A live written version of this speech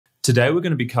Today, we're going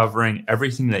to be covering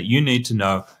everything that you need to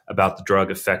know about the drug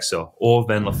Effexor or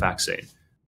venlafaxine.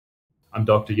 I'm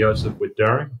Dr. Josef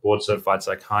Witt-Doerring, board-certified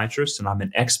psychiatrist, and I'm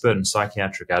an expert in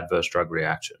psychiatric adverse drug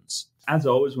reactions. As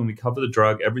always, when we cover the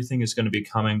drug, everything is going to be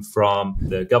coming from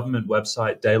the government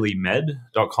website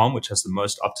dailymed.com, which has the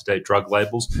most up-to-date drug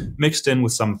labels, mixed in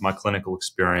with some of my clinical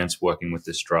experience working with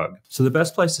this drug. So the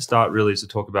best place to start really is to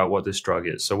talk about what this drug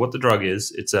is. So what the drug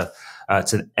is, it's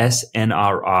an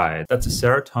SNRI. That's a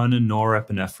serotonin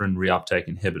norepinephrine reuptake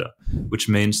inhibitor, which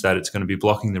means that it's going to be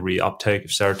blocking the reuptake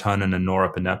of serotonin and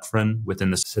norepinephrine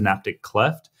within the synaptic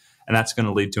cleft, and that's going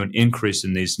to lead to an increase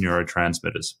in these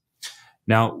neurotransmitters.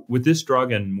 Now, with this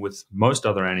drug and with most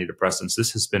other antidepressants,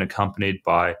 this has been accompanied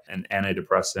by an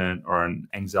antidepressant or an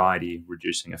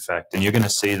anxiety-reducing effect. And you're going to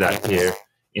see that here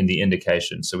in the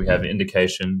indications. So we have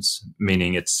indications,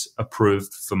 meaning it's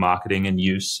approved for marketing and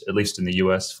use, at least in the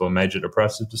US, for major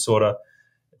depressive disorder,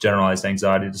 generalized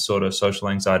anxiety disorder, social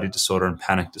anxiety disorder, and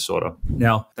panic disorder.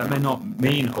 Now, that may not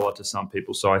mean a lot to some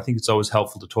people, so I think it's always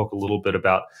helpful to talk a little bit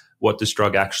about what this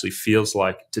drug actually feels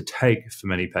like to take for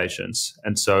many patients.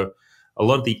 And so a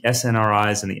lot of the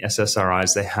SNRIs and the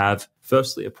SSRIs, they have,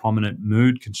 firstly, a prominent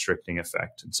mood constricting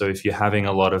effect. And so if you're having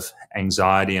a lot of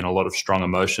anxiety and a lot of strong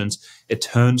emotions, it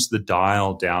turns the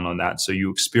dial down on that. So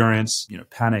you experience,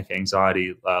 panic,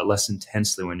 anxiety less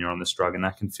intensely when you're on this drug, and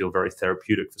that can feel very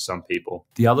therapeutic for some people.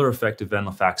 The other effect of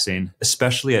venlafaxine,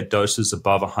 especially at doses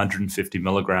above 150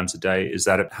 milligrams a day, is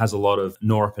that it has a lot of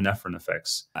norepinephrine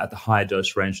effects. At the higher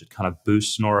dose range, it kind of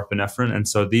boosts norepinephrine. And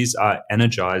so these are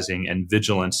energizing and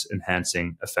vigilance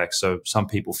enhancing effects. So some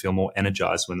people feel more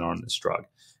energized when they're on this drug.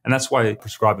 And that's why a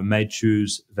prescriber may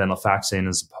choose venlafaxine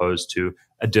as opposed to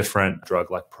a different drug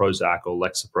like Prozac or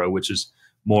Lexapro, which is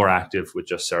more active with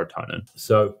just serotonin.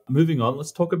 So moving on,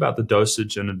 let's talk about the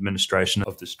dosage and administration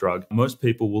of this drug. Most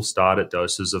people will start at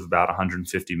doses of about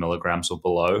 150 milligrams or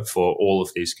below for all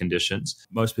of these conditions.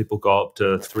 Most people go up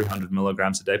to 300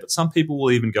 milligrams a day, but some people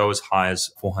will even go as high as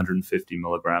 450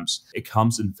 milligrams. It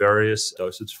comes in various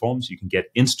dosage forms. You can get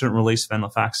instant release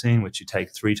venlafaxine, which you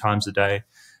take 3 times a day.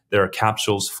 There are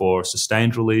capsules for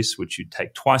sustained release, which you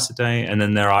take twice a day. And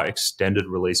then there are extended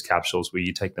release capsules where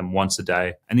you take them once a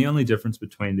day. And the only difference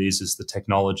between these is the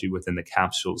technology within the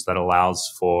capsules that allows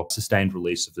for sustained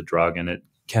release of the drug. And it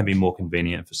can be more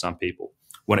convenient for some people.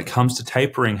 When it comes to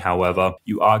tapering, however,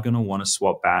 you are going to want to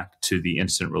swap back to the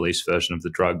instant release version of the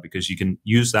drug because you can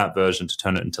use that version to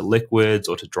turn it into liquids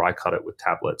or to dry cut it with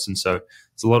tablets. And so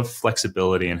there's a lot of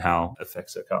flexibility in how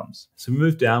Effexor comes. So we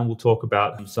move down, we'll talk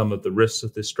about some of the risks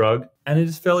of this drug. And it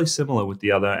is fairly similar with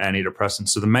the other antidepressants.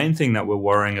 So the main thing that we're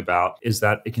worrying about is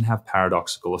that it can have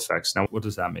paradoxical effects. Now, what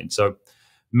does that mean? So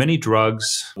many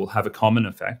drugs will have a common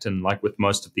effect, and like with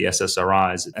most of the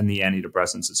SSRIs and the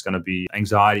antidepressants, it's going to be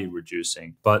anxiety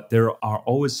reducing. But there are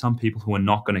always some people who are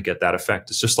not going to get that effect.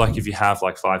 It's just like if you have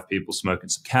like 5 people smoking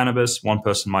some cannabis, one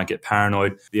person might get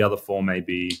paranoid, the other 4 may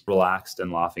be relaxed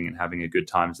and laughing and having a good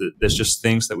time. There's just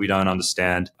things that we don't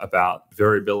understand about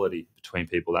variability between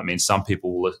people. That means some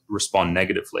people will respond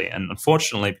negatively. And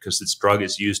unfortunately, because this drug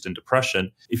is used in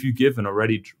depression, if you give an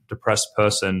already depressed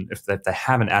person, if they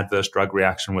have an adverse drug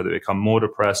reaction where they become more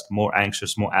depressed, more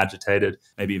anxious, more agitated,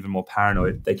 maybe even more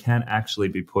paranoid, they can actually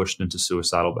be pushed into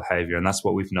suicidal behavior. And that's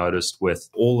what we've noticed with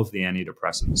all of the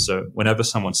antidepressants. So whenever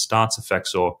someone starts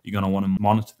Effexor, you're going to want to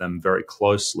monitor them very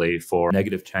closely for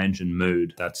negative change in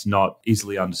mood that's not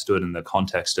easily understood in the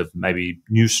context of maybe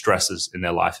new stresses in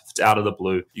their life. If it's out of the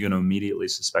blue, you're going to immediately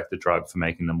suspect the drug for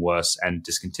making them worse and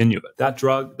discontinue it. That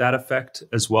drug, that effect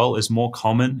as well, is more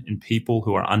common in people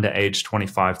who are under age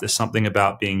 25. There's something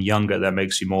about being younger that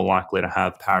makes you more likely to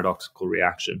have paradoxical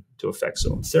reaction to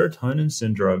Effexor. Serotonin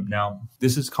syndrome. Now,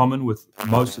 this is common with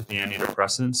most of the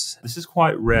antidepressants. This is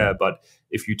quite rare, but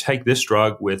if you take this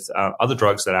drug with other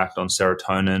drugs that act on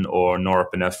serotonin or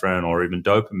norepinephrine or even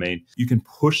dopamine, you can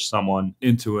push someone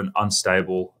into an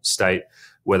unstable state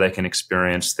where they can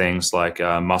experience things like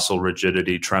muscle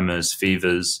rigidity, tremors,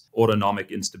 fevers,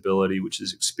 autonomic instability, which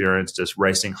is experienced as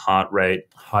racing heart rate,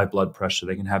 high blood pressure.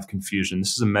 They can have confusion.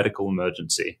 This is a medical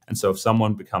emergency. And so if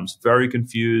someone becomes very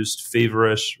confused,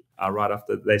 feverish, right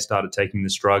after they started taking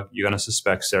this drug, you're going to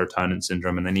suspect serotonin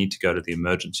syndrome and they need to go to the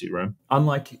emergency room.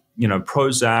 Unlike,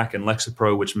 Prozac and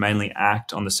Lexapro, which mainly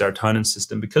act on the serotonin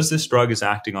system, because this drug is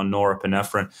acting on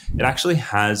norepinephrine, it actually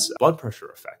has blood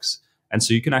pressure effects. And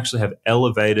so you can actually have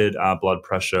elevated blood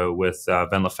pressure with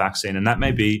venlafaxine, and that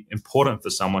may be important for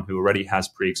someone who already has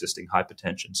pre-existing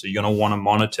hypertension. So you're going to want to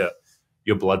monitor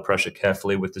your blood pressure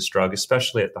carefully with this drug,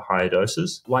 especially at the higher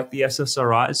doses. Like the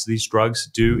SSRIs, these drugs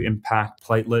do impact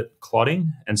platelet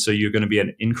clotting, and so you're going to be at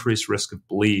an increased risk of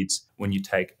bleeds when you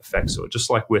take Effexor, just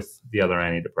like with the other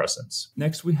antidepressants.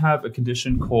 Next, we have a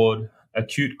condition called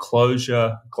acute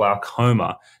closure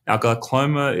glaucoma. Now,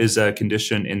 glaucoma is a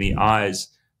condition in the eyes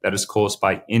that is caused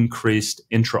by increased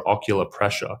intraocular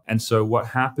pressure. And so what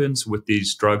happens with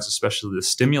these drugs, especially the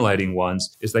stimulating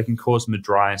ones, is they can cause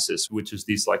mydriasis, which is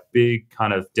these like big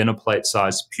kind of dinner plate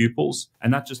sized pupils.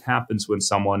 And that just happens when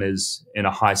someone is in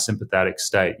a high sympathetic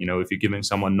state. You know, if you're giving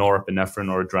someone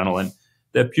norepinephrine or adrenaline,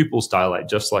 their pupils dilate,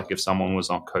 just like if someone was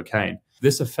on cocaine.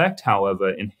 This effect, however,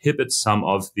 inhibits some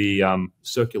of the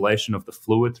circulation of the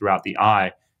fluid throughout the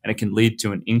eye, and it can lead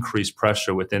to an increased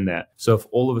pressure within there. So if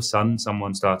all of a sudden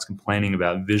someone starts complaining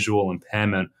about visual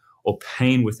impairment or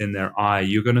pain within their eye,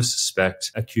 you're going to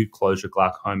suspect acute closure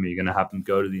glaucoma. You're going to have them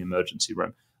go to the emergency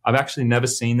room. I've actually never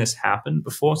seen this happen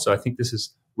before, so I think this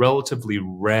is relatively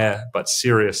rare but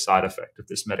serious side effect of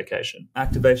this medication.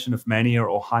 Activation of mania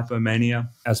or hypomania,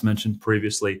 as mentioned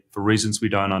previously, for reasons we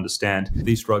don't understand,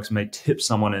 these drugs may tip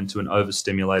someone into an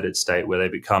overstimulated state where they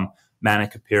become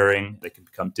manic appearing, they can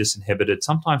become disinhibited.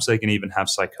 Sometimes they can even have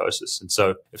psychosis. And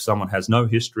so if someone has no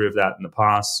history of that in the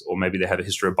past, or maybe they have a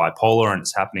history of bipolar and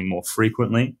it's happening more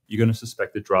frequently, you're going to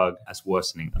suspect the drug as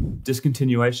worsening them.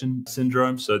 Discontinuation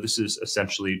syndrome. So this is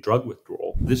essentially drug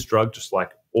withdrawal. This drug, just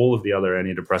like all of the other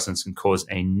antidepressants, can cause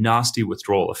a nasty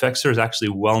withdrawal. Effexor is actually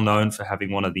well known for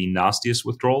having one of the nastiest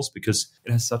withdrawals because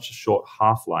it has such a short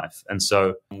half-life. And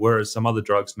so whereas some other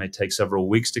drugs may take several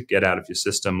weeks to get out of your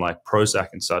system, like Prozac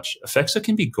and such, Effexor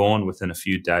can be gone within a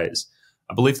few days.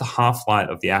 I believe the half-life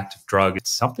of the active drug is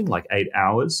something like 8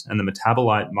 hours, and the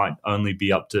metabolite might only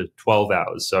be up to 12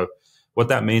 hours. So what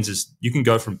that means is you can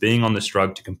go from being on this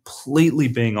drug to completely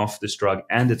being off this drug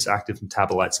and its active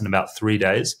metabolites in about 3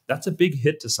 days. That's a big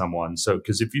hit to someone. So,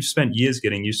 because if you've spent years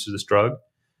getting used to this drug,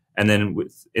 and then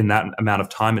in that amount of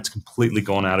time, it's completely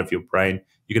gone out of your brain,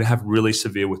 you're going to have really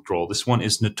severe withdrawal. This one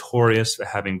is notorious for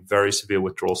having very severe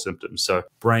withdrawal symptoms. So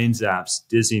brain zaps,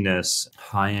 dizziness,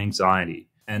 high anxiety.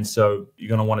 And so you're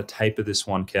going to want to taper this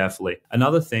one carefully.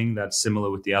 Another thing that's similar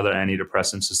with the other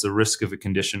antidepressants is the risk of a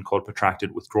condition called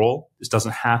protracted withdrawal. This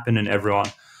doesn't happen in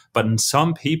everyone, but in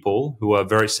some people who are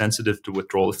very sensitive to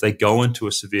withdrawal, if they go into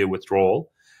a severe withdrawal,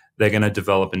 they're going to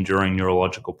develop enduring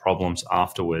neurological problems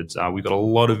afterwards. We've got a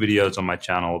lot of videos on my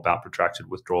channel about protracted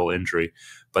withdrawal injury,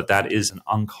 but that is an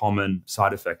uncommon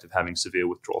side effect of having severe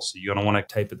withdrawal. So you're going to want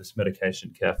to taper this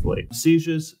medication carefully.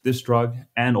 Seizures, this drug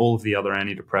and all of the other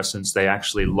antidepressants, they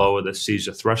actually lower the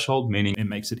seizure threshold, meaning it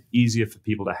makes it easier for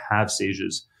people to have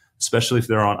seizures, especially if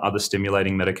they're on other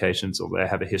stimulating medications or they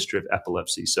have a history of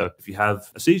epilepsy. So if you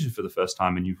have a seizure for the first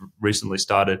time and you've recently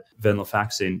started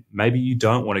venlafaxine, maybe you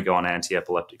don't want to go on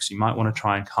anti-epileptics. You might want to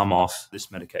try and come off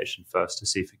this medication first to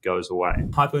see if it goes away.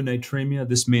 Hyponatremia,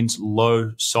 this means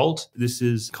low salt. This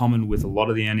is common with a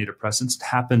lot of the antidepressants. It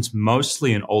happens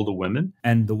mostly in older women.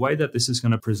 And the way that this is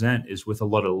going to present is with a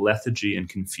lot of lethargy and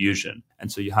confusion.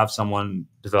 And so you have someone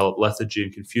develop lethargy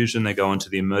and confusion. They go into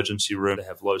the emergency room. They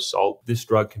have low salt. This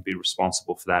drug can be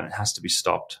responsible for that. It has to be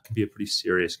stopped. It can be a pretty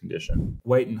serious condition.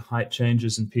 Weight and height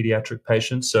changes in pediatric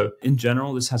patients. So in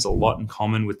general, this has a lot in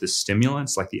common with the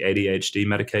stimulants like the ADHD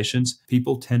medications.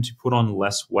 People tend to put on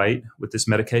less weight with this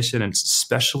medication, and it's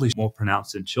especially more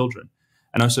pronounced in children.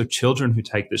 And also children who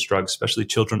take this drug, especially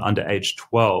children under age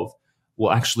 12,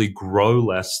 will actually grow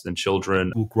less than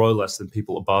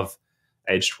people above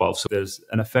age 12. So there's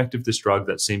an effect of this drug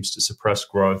that seems to suppress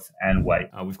growth and weight.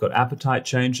 We've got appetite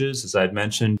changes. As I had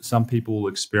mentioned, some people will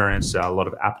experience a lot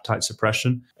of appetite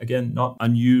suppression. Again, not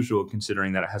unusual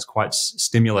considering that it has quite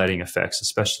stimulating effects,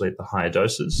 especially at the higher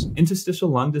doses. Interstitial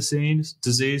lung disease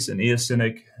and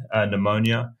eosinophilic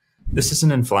pneumonia. This is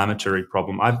an inflammatory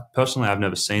problem. I've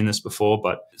never seen this before,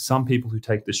 but some people who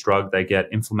take this drug, they get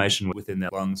inflammation within their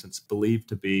lungs. It's believed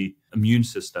to be immune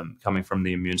system coming from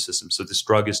the immune system. So this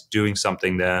drug is doing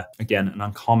something there. Again, an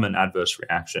uncommon adverse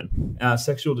reaction.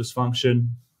 Sexual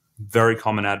dysfunction, very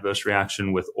common adverse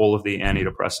reaction with all of the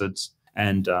antidepressants.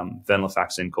 And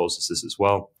venlafaxine causes this as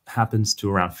well. Happens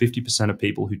to around 50% of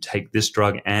people who take this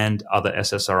drug and other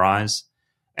SSRIs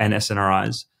and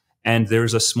SNRIs. And there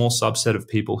is a small subset of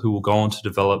people who will go on to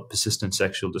develop persistent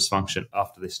sexual dysfunction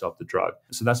after they stop the drug.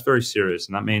 So that's very serious.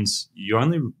 And that means you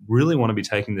only really want to be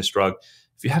taking this drug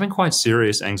if you're having quite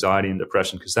serious anxiety and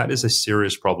depression, because that is a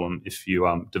serious problem if you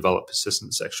develop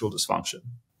persistent sexual dysfunction.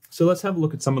 So let's have a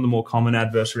look at some of the more common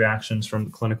adverse reactions from the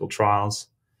clinical trials.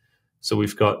 So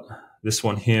we've got this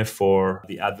one here for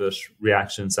the adverse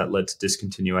reactions that led to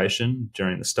discontinuation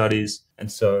during the studies.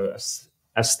 And so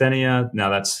Asthenia, now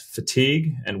that's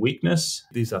fatigue and weakness.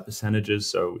 These are percentages.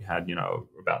 So we had,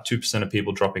 about 2% of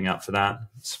people dropping out for that.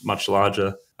 It's much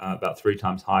larger, about 3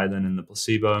 times higher than in the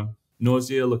placebo.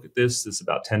 Nausea, look at this. It's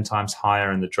about 10 times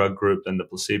higher in the drug group than the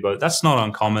placebo. That's not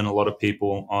uncommon. A lot of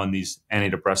people on these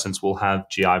antidepressants will have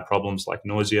GI problems like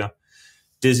nausea.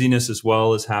 Dizziness as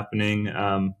well is happening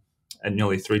at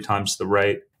nearly 3 times the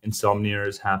rate. Insomnia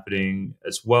is happening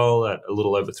as well at a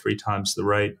little over 3 times the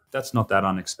rate. That's not that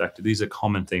unexpected. These are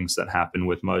common things that happen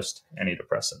with most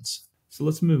antidepressants. So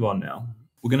let's move on now.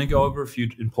 We're going to go over a few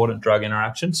important drug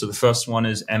interactions. So the first one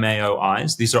is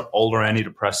MAOIs. These are older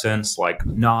antidepressants like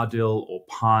Nardil or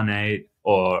Parnate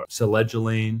or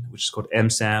Selegiline, which is called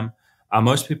MSAM.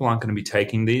 Most people aren't going to be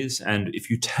taking these. And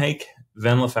if you take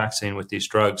venlafaxine with these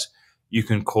drugs, you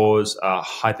can cause a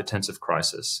hypertensive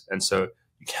crisis. And so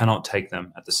you cannot take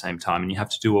them at the same time, and you have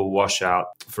to do a washout.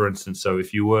 For instance, so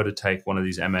if you were to take one of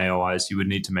these MAOIs, you would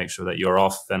need to make sure that you're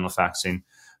off venlafaxine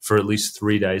for at least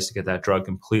 3 days to get that drug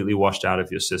completely washed out of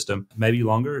your system, maybe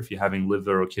longer if you're having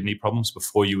liver or kidney problems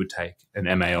before you would take an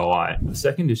MAOI. The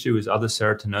second issue is other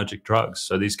serotonergic drugs.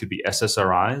 So these could be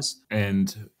SSRIs,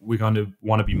 and we're going to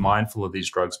want to be mindful of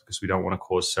these drugs because we don't want to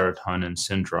cause serotonin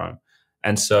syndrome.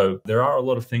 And so there are a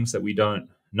lot of things that we don't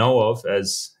know of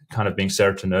as kind of being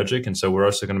serotonergic. And so we're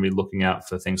also going to be looking out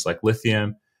for things like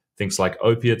lithium, things like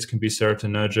opiates can be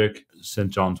serotonergic, St.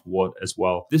 John's wort as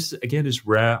well. This, again, is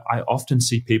rare. I often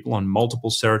see people on multiple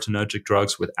serotonergic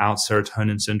drugs without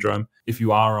serotonin syndrome. If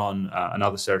you are on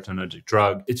another serotonergic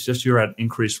drug, it's just you're at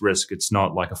increased risk. It's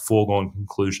not like a foregone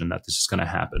conclusion that this is going to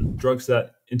happen. Drugs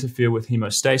that interfere with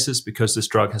hemostasis, because this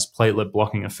drug has platelet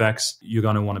blocking effects, you're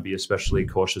going to want to be especially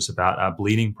cautious about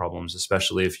bleeding problems,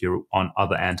 especially if you're on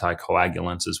other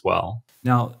anticoagulants as well.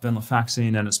 Now,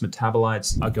 venlafaxine and its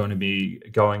metabolites are going to be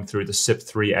going through the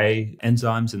CYP3A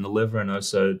enzymes in the liver and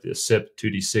also the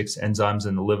CYP2D6 enzymes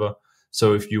in the liver.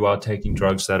 So if you are taking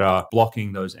drugs that are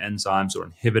blocking those enzymes or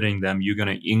inhibiting them, you're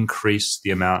going to increase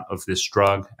the amount of this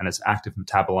drug and its active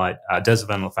metabolite,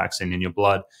 desvenlafaxine, in your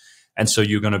blood. And so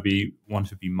you're going to want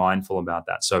to be mindful about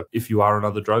that. So if you are on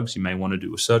other drugs, you may want to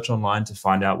do a search online to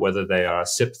find out whether they are a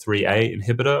CYP3A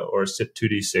inhibitor or a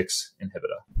CYP2D6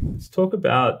 inhibitor. Let's talk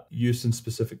about use in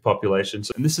specific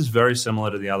populations. And this is very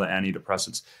similar to the other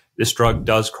antidepressants. This drug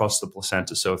does cross the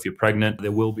placenta. So if you're pregnant,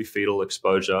 there will be fetal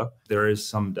exposure. There is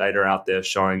some data out there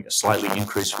showing a slightly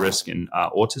increased risk in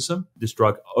autism. This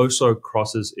drug also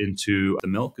crosses into the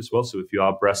milk as well. So if you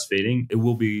are breastfeeding, it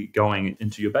will be going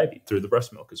into your baby through the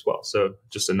breast milk as well. So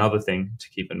just another thing to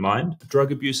keep in mind.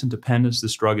 Drug abuse and dependence.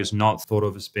 This drug is not thought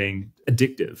of as being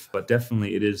addictive, but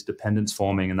definitely it is dependence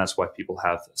forming. And that's why people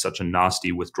have such a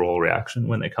nasty withdrawal reaction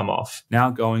when they come off. Now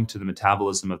going to the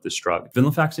metabolism of this drug.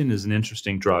 Venlafaxine is an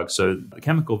interesting drug. So the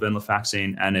chemical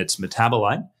venlafaxine and its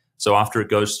metabolite. So after it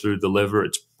goes through the liver,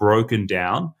 it's broken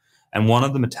down. And one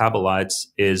of the metabolites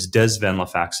is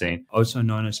desvenlafaxine, also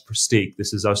known as Pristiq.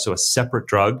 This is also a separate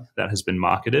drug that has been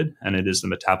marketed, and it is the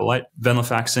metabolite.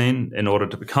 Venlafaxine, in order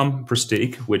to become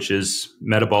Pristiq, which is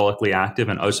metabolically active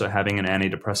and also having an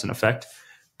antidepressant effect,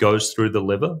 goes through the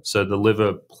liver. So the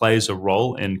liver plays a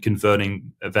role in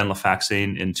converting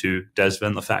venlafaxine into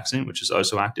desvenlafaxine, which is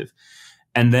also active.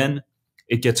 And then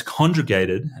it gets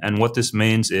conjugated. And what this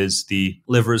means is the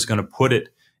liver is going to put it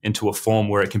into a form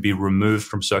where it can be removed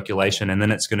from circulation, and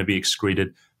then it's going to be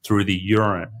excreted through the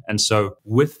urine. And so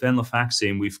with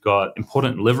venlafaxine, we've got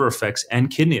important liver effects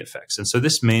and kidney effects. And so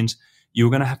this means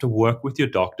you're going to have to work with your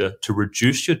doctor to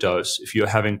reduce your dose if you're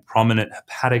having prominent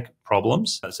hepatic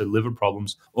problems, so liver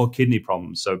problems or kidney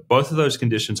problems. So both of those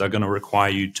conditions are going to require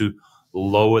you to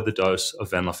lower the dose of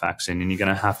venlafaxine, and you're going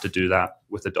to have to do that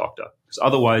with a doctor because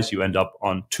otherwise you end up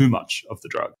on too much of the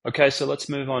drug. Okay, so let's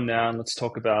move on now and let's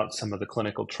talk about some of the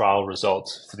clinical trial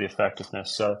results for the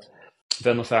effectiveness. So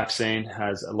venlafaxine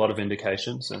has a lot of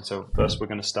indications, and so first we're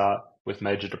going to start with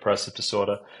major depressive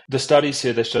disorder. The studies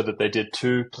here, they show that they did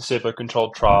 2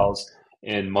 placebo-controlled trials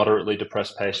in moderately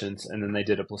depressed patients, and then they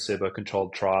did a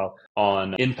placebo-controlled trial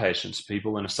on inpatients,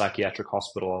 people in a psychiatric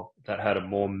hospital that had a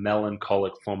more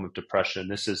melancholic form of depression.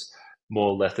 This is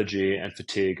more lethargy and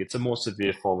fatigue. It's a more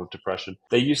severe form of depression.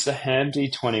 They used the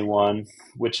HAM-D21,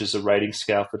 which is a rating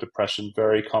scale for depression,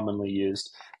 very commonly used,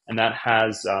 and that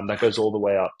has that goes all the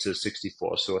way up to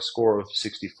 64. So a score of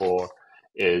 64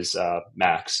 is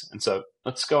max. And so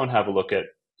let's go and have a look at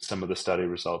some of the study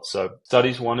results. So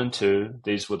studies 1 and 2,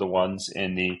 these were the ones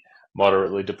in the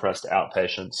moderately depressed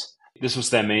outpatients. This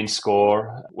was their mean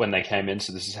score when they came in.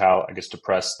 So this is how, I guess,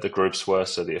 depressed the groups were.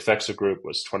 So the Effexor group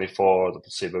was 24, the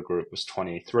placebo group was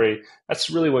 23.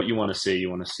 That's really what you want to see. You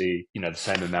want to see, the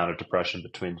same amount of depression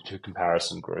between the 2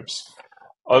 comparison groups.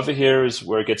 Over here is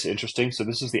where it gets interesting. So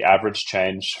this is the average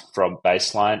change from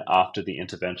baseline after the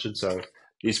intervention. So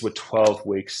these were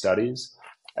 12-week studies.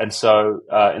 And so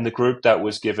in the group that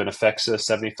was given Effexor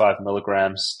 75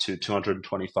 milligrams to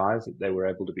 225, they were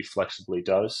able to be flexibly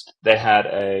dosed. They had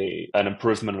an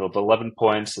improvement of 11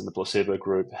 points, and the placebo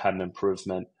group had an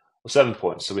improvement of 7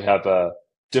 points. So we have a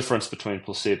difference between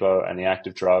placebo and the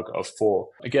active drug of 4.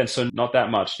 Again, so not that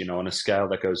much, on a scale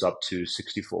that goes up to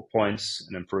 64 points,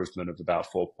 an improvement of about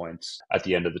 4 points at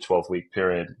the end of the 12-week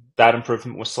period. That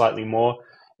improvement was slightly more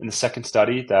in the second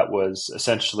study that was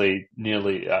essentially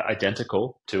nearly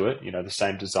identical to it, the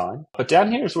same design. But down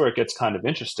here is where it gets kind of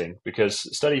interesting, because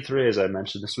study 3, as I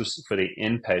mentioned, this was for the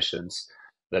inpatients,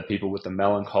 the people with the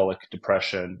melancholic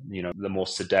depression, the more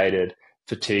sedated,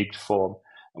 fatigued form.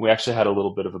 And we actually had a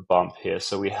little bit of a bump here.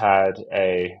 So we had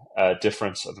a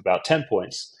difference of about 10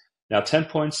 points. Now, 10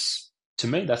 points, to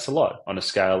me, that's a lot on a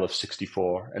scale of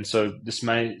 64. And so this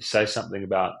may say something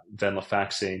about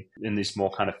venlafaxine in these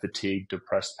more kind of fatigued,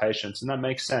 depressed patients. And that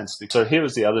makes sense. So here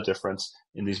was the other difference.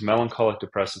 In these melancholic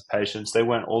depressive patients, they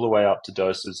went all the way up to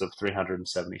doses of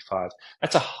 375.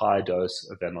 That's a high dose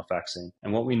of venlafaxine.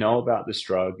 And what we know about this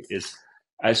drug is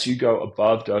as you go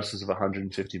above doses of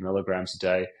 150 milligrams a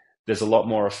day, there's a lot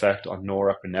more effect on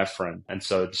norepinephrine. And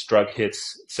so this drug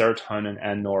hits serotonin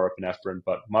and norepinephrine,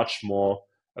 but much more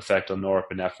effect on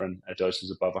norepinephrine at doses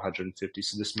above 150.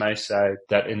 So this may say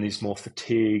that in these more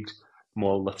fatigued,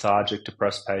 more lethargic,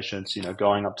 depressed patients,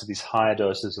 going up to these higher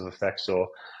doses of Effexor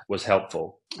was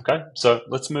helpful. Okay, so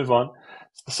let's move on.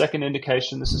 The second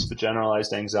indication, this is for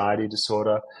generalized anxiety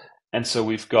disorder. And so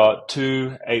we've got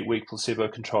 2 8-week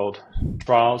placebo-controlled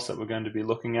trials that we're going to be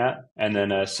looking at, and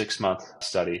then a 6-month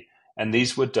study. And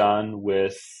these were done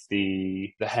with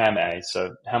the HAM-A,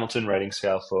 so Hamilton Rating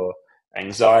Scale for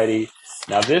Anxiety.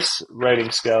 Now, this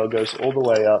rating scale goes all the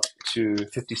way up to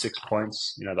 56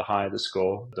 points. The higher the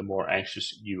score, the more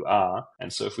anxious you are.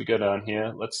 And so if we go down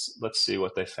here, let's see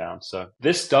what they found. So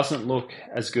this doesn't look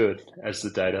as good as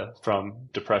the data from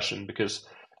depression, because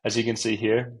as you can see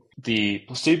here, the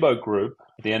placebo group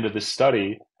at the end of this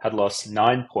study had lost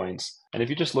 9 points. And if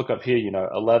you just look up here,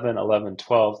 11, 11,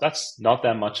 12, that's not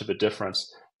that much of a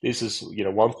difference. This is,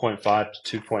 1.5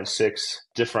 to 2.6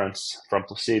 difference from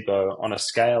placebo on a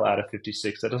scale out of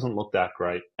 56. That doesn't look that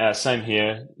great. Same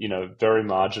here, very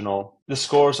marginal. The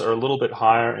scores are a little bit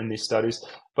higher in these studies.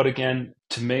 But again,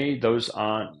 to me, those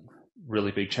aren't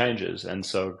really big changes. And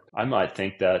so I might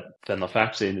think that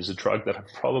venlafaxine is a drug that I'm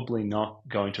probably not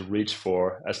going to reach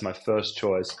for as my first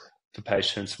choice for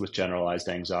patients with generalized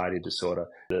anxiety disorder.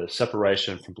 The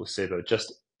separation from placebo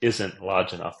just isn't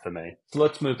large enough for me. So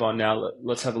let's move on now.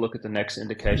 Let's have a look at the next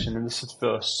indication. And this is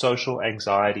for social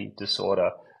anxiety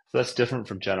disorder. So that's different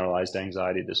from generalized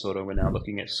anxiety disorder. We're now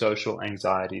looking at social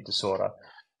anxiety disorder.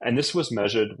 And this was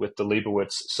measured with the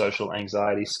Liebowitz Social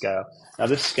Anxiety Scale. Now,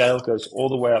 this scale goes all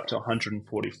the way up to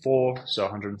 144. So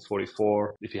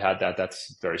 144, if you had that,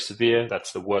 that's very severe.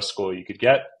 That's the worst score you could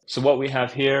get. So what we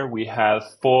have here, we have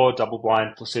 4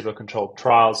 double-blind placebo-controlled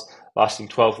trials lasting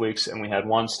 12 weeks, and we had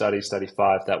 1 study, study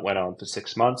 5, that went on for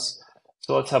 6 months.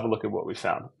 So let's have a look at what we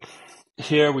found.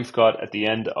 Here we've got at the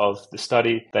end of the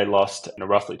study, they lost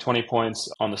roughly 20 points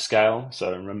on the scale.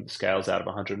 So remember, the scale's out of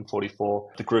 144.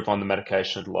 The group on the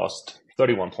medication lost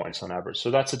 31 points on average. So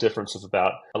that's a difference of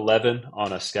about 11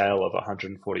 on a scale of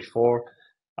 144.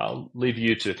 I'll leave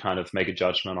you to kind of make a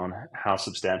judgment on how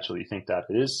substantial you think that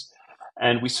is.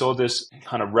 And we saw this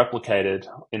kind of replicated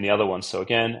in the other one. So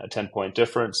again, a 10-point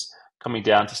difference coming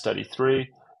down to study 3.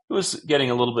 It was getting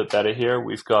a little bit better here.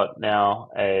 We've got now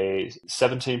a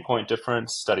 17-point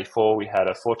difference. Study 4, we had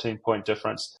a 14-point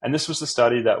difference. And this was the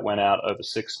study that went out over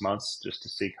 6 months just to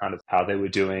see kind of how they were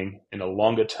doing in a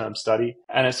longer-term study.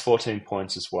 And it's 14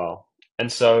 points as well. And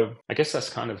so I guess that's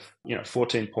kind of,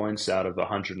 14 points out of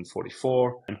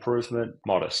 144. Improvement,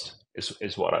 modest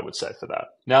is what I would say for that.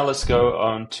 Now let's go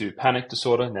on to panic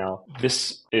disorder. Now,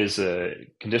 this is a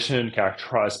condition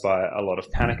characterized by a lot of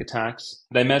panic attacks.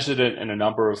 They measured it in a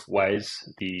number of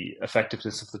ways, the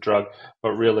effectiveness of the drug,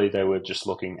 but really they were just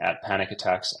looking at panic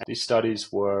attacks. These studies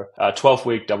were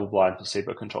 12-week double-blind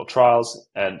placebo-controlled trials.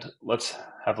 And let's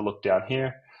have a look down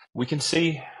here. We can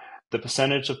see the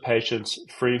percentage of patients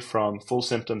free from full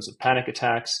symptoms of panic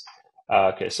attacks.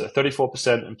 So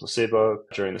 34% in placebo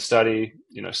during the study,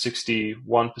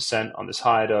 61% on this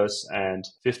higher dose and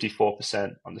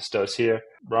 54% on this dose here.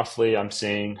 Roughly, I'm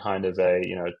seeing kind of a,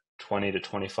 20 to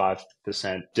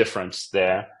 25% difference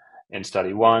there in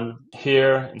study 1.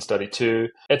 Here in study 2,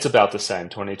 it's about the same,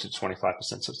 20 to 25%.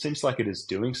 So it seems like it is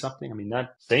doing something. I mean,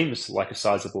 that seems like a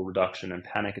sizable reduction in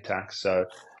panic attacks. So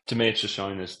To me, it's just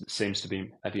showing this seems to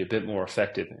be maybe a bit more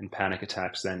effective in panic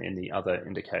attacks than in the other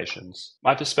indications.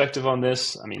 My perspective on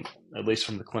this, I mean, at least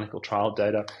from the clinical trial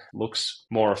data, looks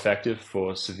more effective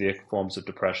for severe forms of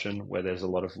depression where there's a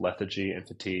lot of lethargy and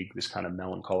fatigue, this kind of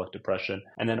melancholic depression,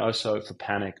 and then also for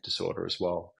panic disorder as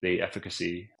well. The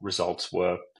efficacy results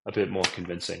were a bit more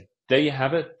convincing. There you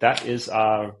have it. That is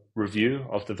our review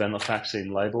of the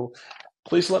venlafaxine label.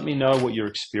 Please let me know what your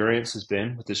experience has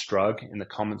been with this drug in the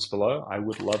comments below. I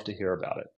would love to hear about it.